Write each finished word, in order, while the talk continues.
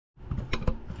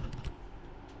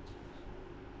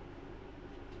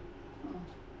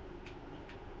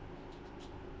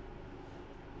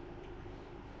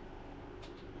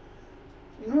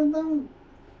know though?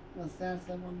 What's that?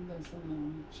 Someone there's something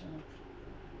on the check.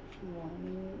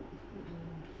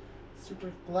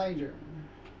 Super glider.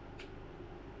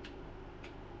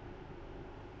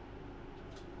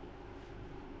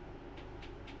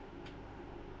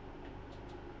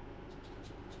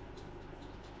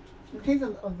 In case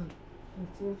of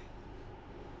the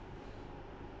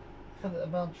because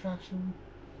about traction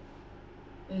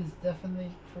is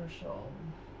definitely crucial.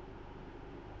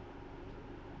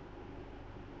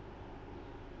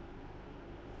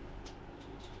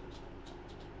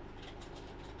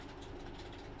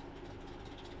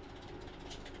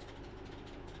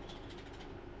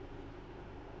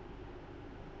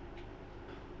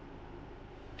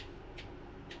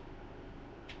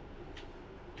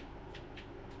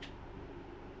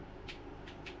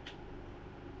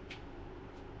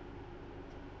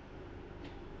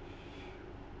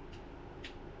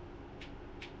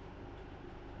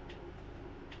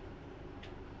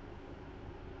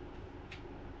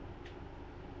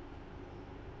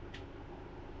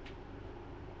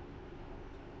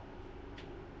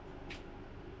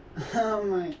 Oh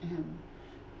my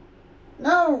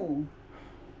no!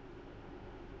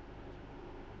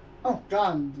 Oh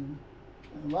god!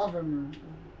 I love him.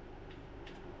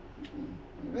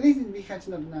 We need to be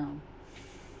catching up now.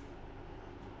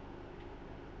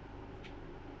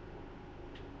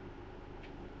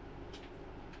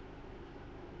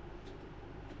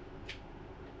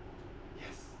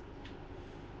 Yes.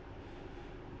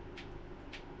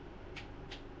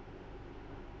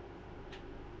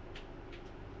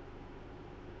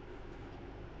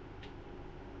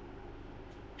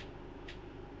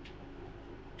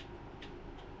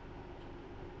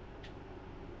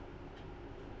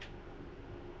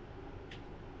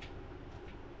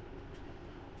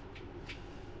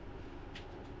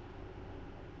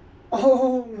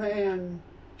 Oh man.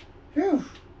 Phew.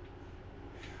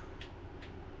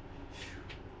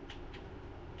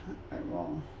 Alright,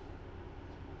 well.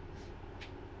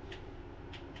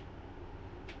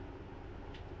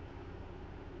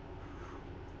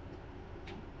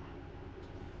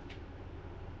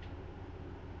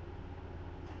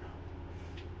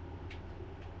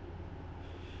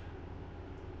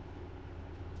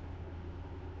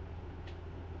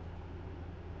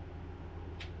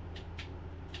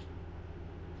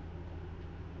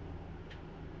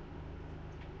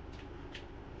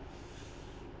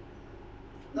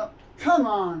 No, come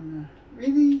on!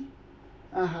 Really?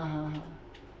 Ah ha ha ha.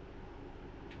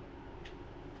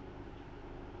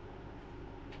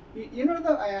 You know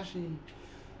that I actually...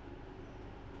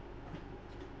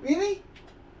 Really?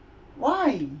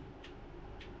 Why?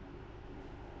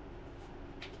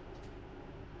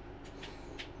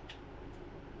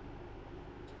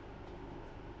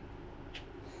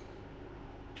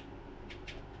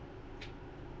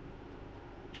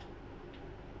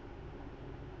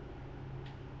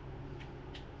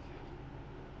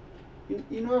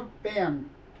 You know what? Bam!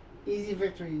 Easy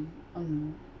victory.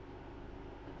 I'm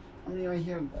right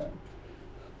here though.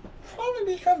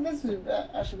 Probably because this is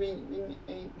actually being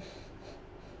a...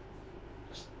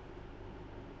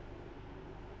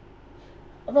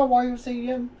 About Wario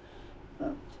Stadium.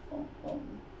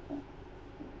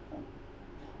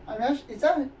 I'm actually, it's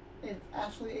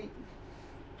actually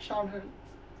a childhood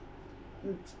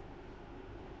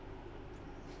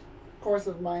course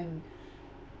of mine.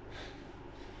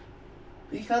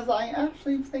 Because I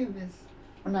actually played this.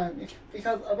 No,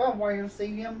 because about Wario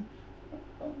Stadium,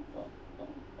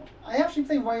 I actually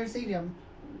played Wario Stadium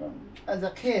as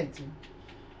a kid.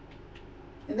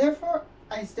 And therefore,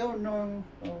 I still know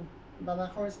about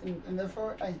that course, and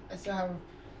therefore, I still have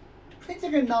pretty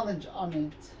good knowledge on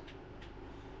it.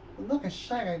 But look at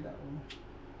Shy Guy, though.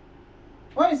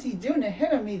 What is he doing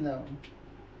ahead of me, though?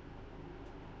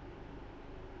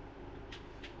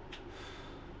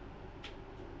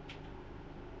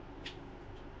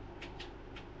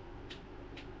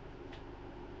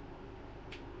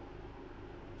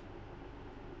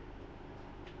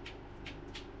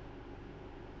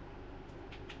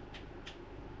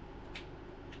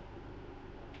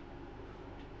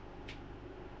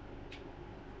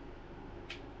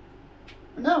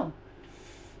 No.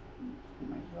 Oh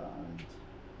my god.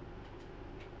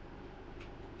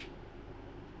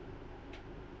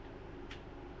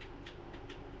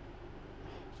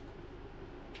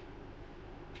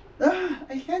 Ah,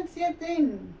 I can't see a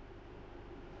thing.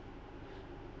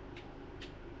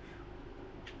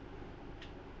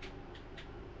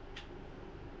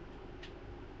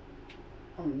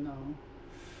 Oh no.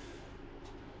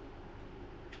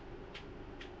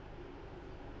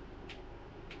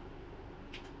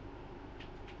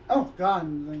 Oh god,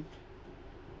 like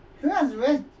who has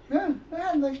Yeah, they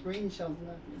had like green shells in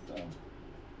that too, so.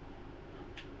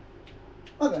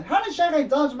 Okay, how did Shy Guy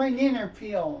dodge my nanner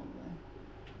peel?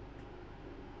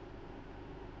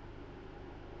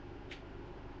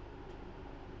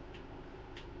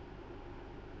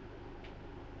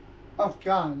 Oh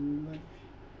god.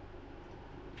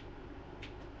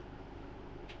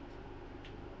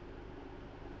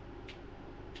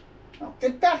 Oh,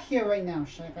 get back here right now,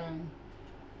 Shy Guy.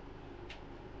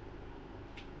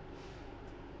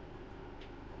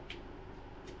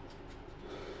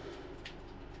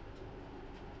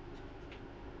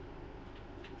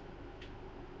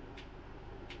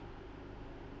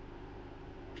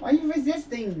 Why are you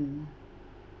resisting?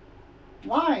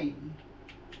 Why?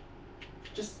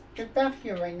 Just get back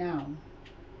here right now.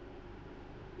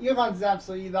 You got zapped,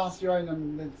 so you lost your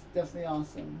item. That's definitely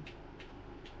awesome.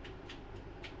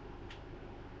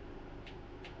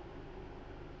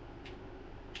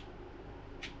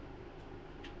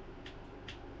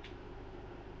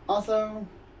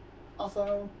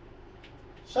 Also,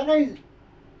 Shy Guy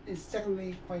is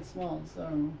technically quite small,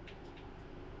 so.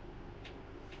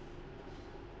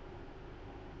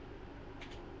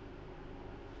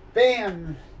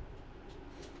 Bam!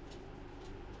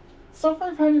 So far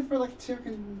I've had it for like so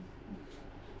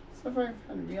far I've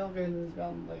had real good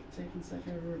about like 2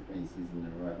 consecutive races in a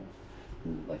row.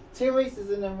 Like 2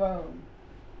 races in a row.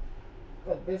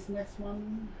 But this next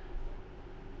one,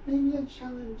 maybe a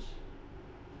challenge.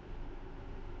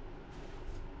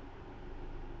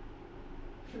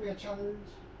 Should be a challenge.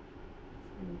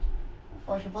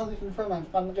 Or I can probably confirm I'm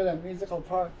gonna get a musical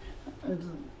part.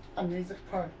 A music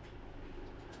part.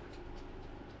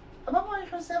 About Mario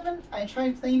Kart 7, I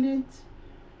tried playing it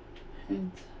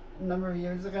and a number of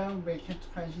years ago, but it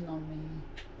kept crashing on me.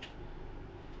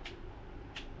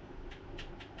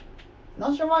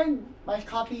 Not sure why my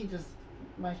copy of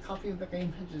the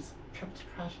game had just kept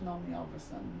crashing on me all of a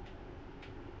sudden.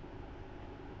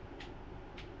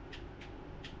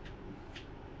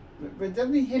 But it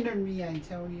definitely hindered me, I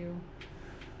tell you.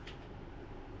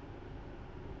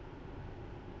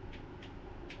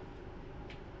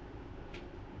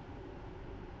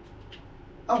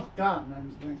 Oh god, I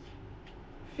was like,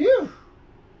 phew!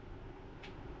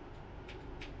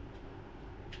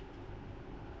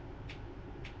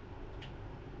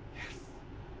 Yes.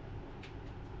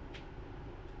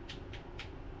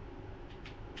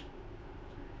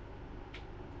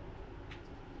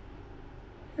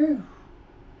 Phew.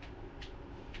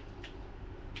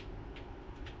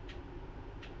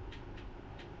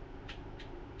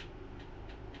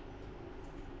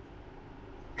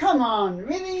 Come on,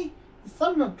 really?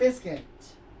 Son of a biscuit.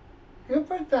 Who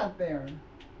put that there?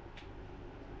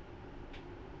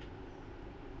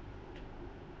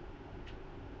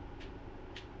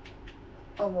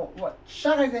 Oh, what?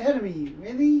 Shy Guy's ahead of me,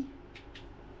 really?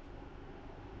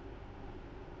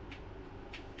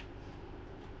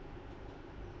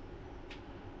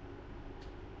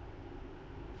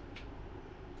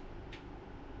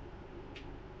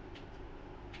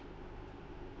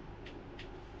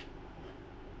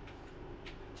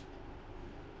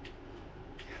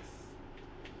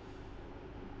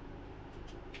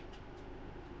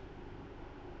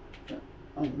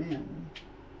 Oh man.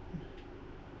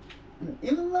 And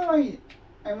even though I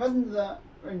wasn't the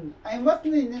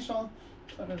initial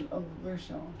sort of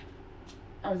Lucio,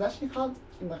 I was actually caught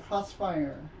in the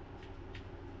crossfire.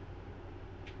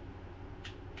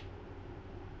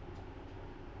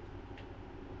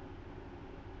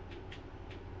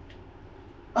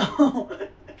 Oh,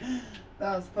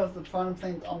 that was supposed to front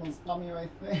plane almost got me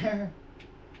right there.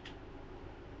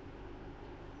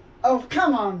 Oh,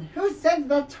 come on! Who sent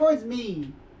that towards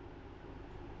me?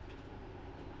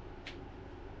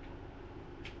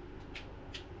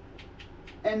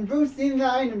 And boosting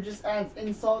the item just adds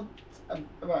insult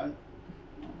about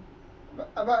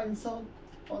insult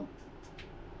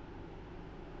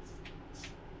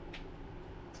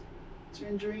to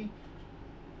injury.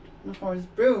 And of course,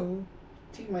 Boo,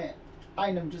 taking my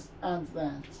item just adds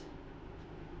that.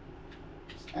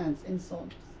 Just adds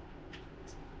insult.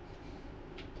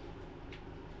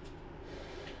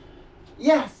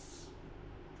 Yes!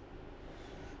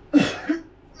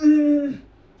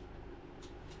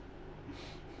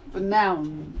 But now,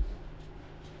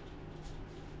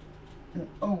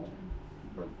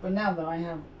 but now that I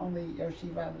have only Yoshi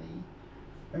Valley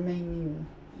remaining,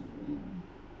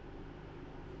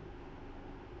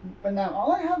 but now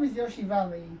all I have is Yoshi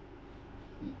Valley,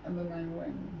 and then I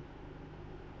win.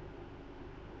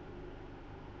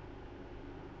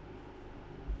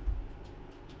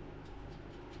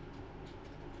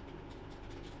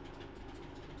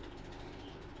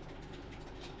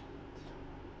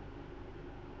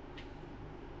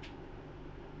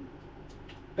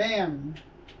 Bam.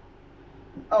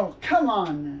 Oh, come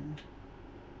on.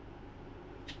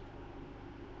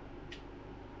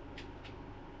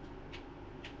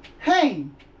 Hey!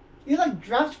 You like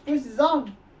dropped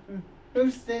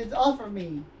boosted off of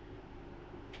me.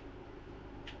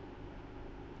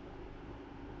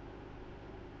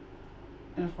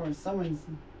 And of course someone's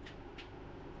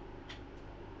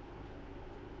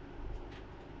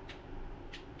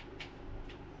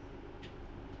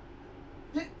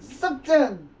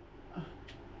something.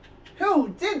 Who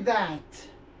did that?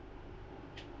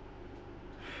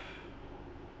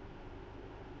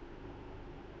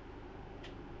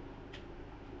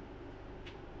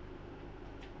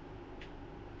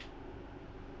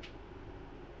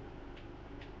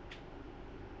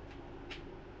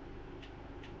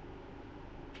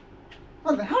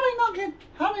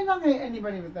 How did I not get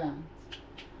anybody with that?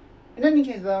 In any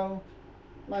case though,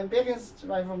 my biggest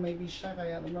rival may be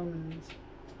Shagai at the moment.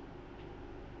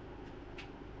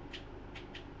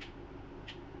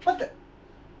 What the?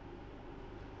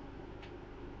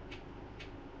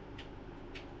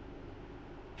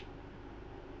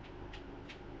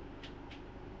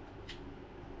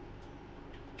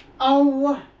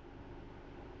 Oh!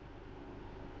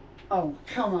 Oh,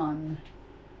 come on.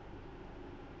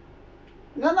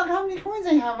 Now look how many coins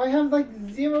I have. I have like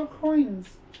 0 coins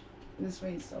in this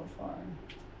race so far.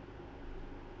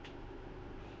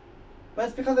 But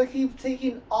it's because I keep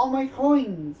taking all my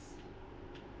coins.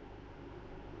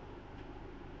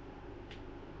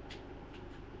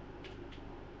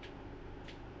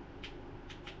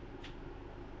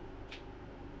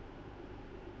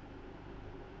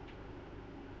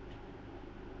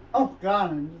 Oh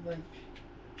god, I'm just like...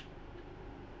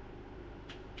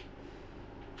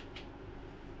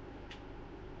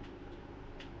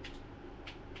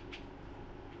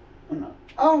 Oh no.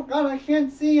 Oh god, I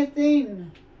can't see a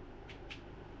thing!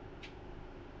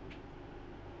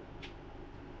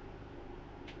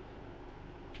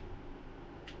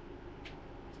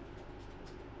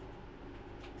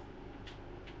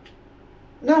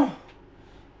 No!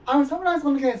 I was hoping I was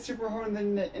going to get a super horn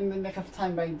in the nick of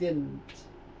time, but I didn't.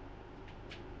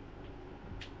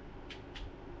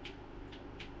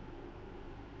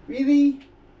 Really?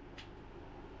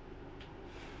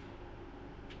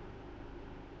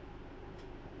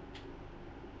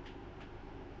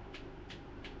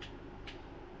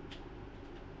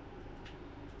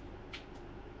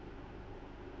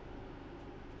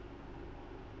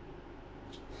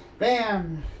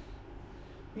 Bam!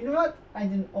 You know what? I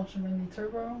didn't Ultra Mini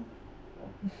Turbo.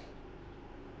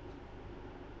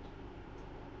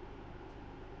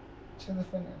 To the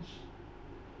finish.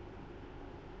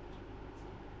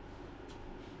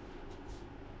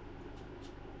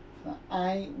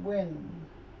 I win.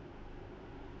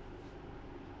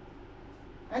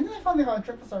 I think I finally got a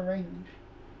triple star range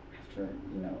after,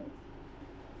 you know,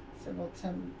 several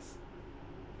attempts.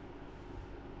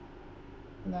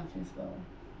 In that case, though.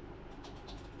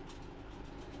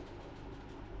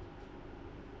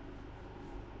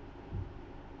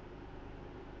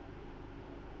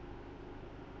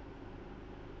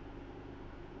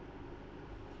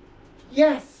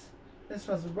 Yes! This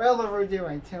was well overdue,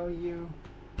 I tell you.